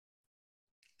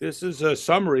This is a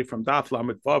summary from Daf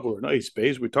Lamed Vav or Nice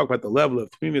Base. We talk about the level of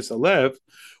Tmimis Alev,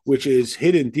 which is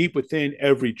hidden deep within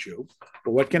every Jew.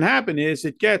 But what can happen is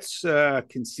it gets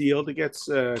concealed, it gets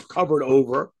covered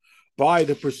over by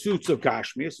the pursuits of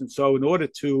Gashmias. And so in order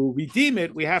to redeem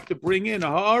it, we have to bring in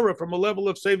a ha'ara from a level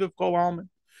of Seviv Kol Almin,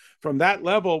 from that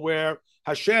level where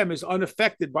Hashem is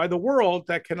unaffected by the world,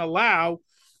 that can allow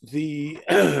the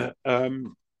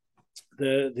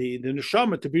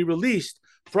neshama to be released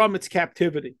from its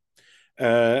captivity.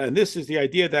 And this is the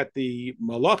idea that the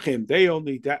malachim, they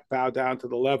only bow down to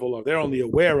the level of, they're only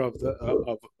aware of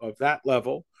that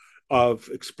level of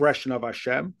expression of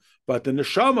Hashem, but the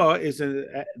neshama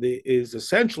is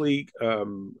essentially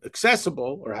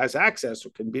accessible, or has access, or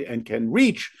can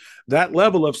reach that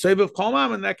level of Seviv Kol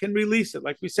Almin, and that can release it.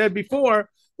 Like we said before,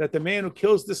 that the man who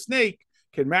kills the snake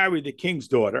can marry the king's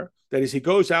daughter. That is, he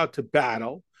goes out to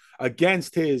battle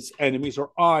against his enemies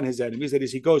or on his enemies. That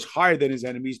is, he goes higher than his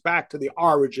enemies, back to the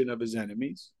origin of his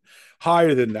enemies,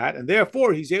 higher than that. And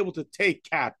therefore, he's able to take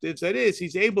captives. That is,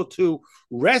 he's able to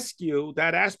rescue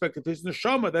that aspect of his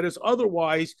neshama that is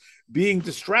otherwise being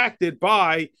distracted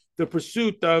by the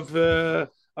pursuit of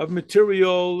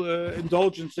material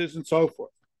indulgences and so forth.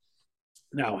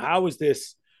 Now, how is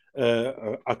this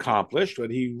accomplished? When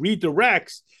he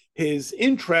redirects his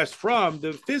interest from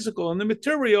the physical and the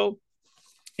material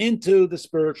into the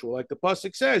spiritual. Like the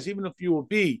pasuk says, even if you will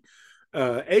be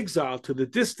exiled to the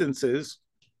distances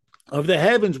of the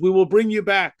heavens, we will bring you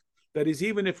back. That is,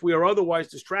 even if we are otherwise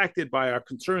distracted by our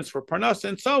concerns for Parshas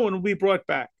and so on, we'll be brought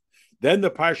back. Then the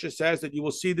Parshas says that you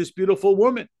will see this beautiful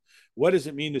woman. What does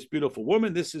it mean, this beautiful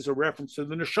woman? This is a reference to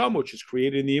the neshama, which is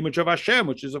created in the image of Hashem,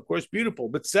 which is, of course, beautiful.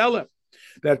 But Tselem,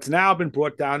 that's now been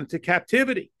brought down into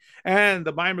captivity. And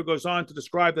the Maimer goes on to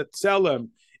describe that Tselem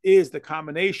is the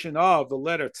combination of the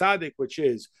letter Tzaddik, which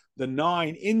is the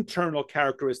 9 internal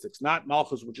characteristics, not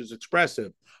Malchus, which is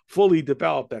expressive, fully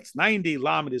developed. That's 90.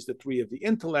 Lamed is the 3 of the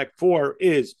intellect. 4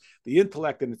 is the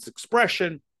intellect and its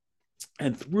expression.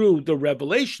 And through the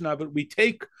revelation of it, we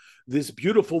take this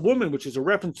beautiful woman, which is a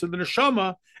reference to the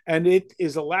neshama, and it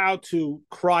is allowed to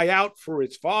cry out for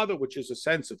its father, which is a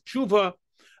sense of tshuva,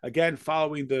 again,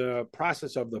 following the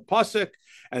process of the pasuk,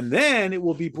 and then it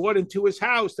will be brought into his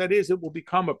house. That is, it will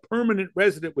become a permanent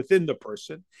resident within the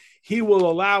person. He will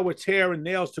allow its hair and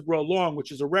nails to grow long,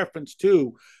 which is a reference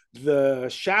to the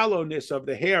shallowness of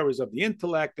the hair is of the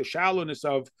intellect, the shallowness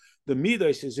of the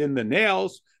midas is in the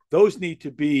nails. Those need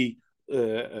to be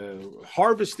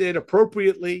harvested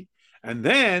appropriately. And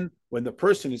then when the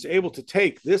person is able to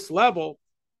take this level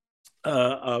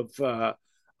of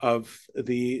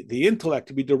the intellect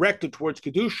to be directed towards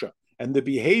Kedusha, and the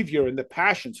behavior and the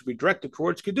passions to be directed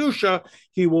towards Kedusha,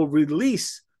 he will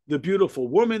release the beautiful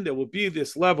woman. There will be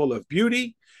this level of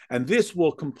beauty, and this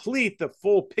will complete the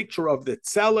full picture of the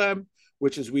Tselem,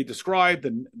 which, as we described,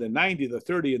 the 90, the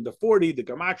 30, and the 40, the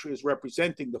Gematria is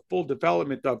representing the full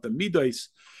development of the Midas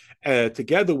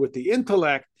together with the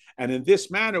intellect, and in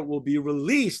this manner will be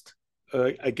released,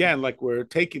 again, like we're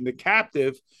taking the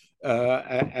captive,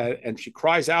 and she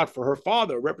cries out for her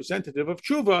father, a representative of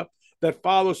tshuva that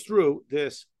follows through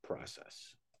this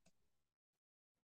process.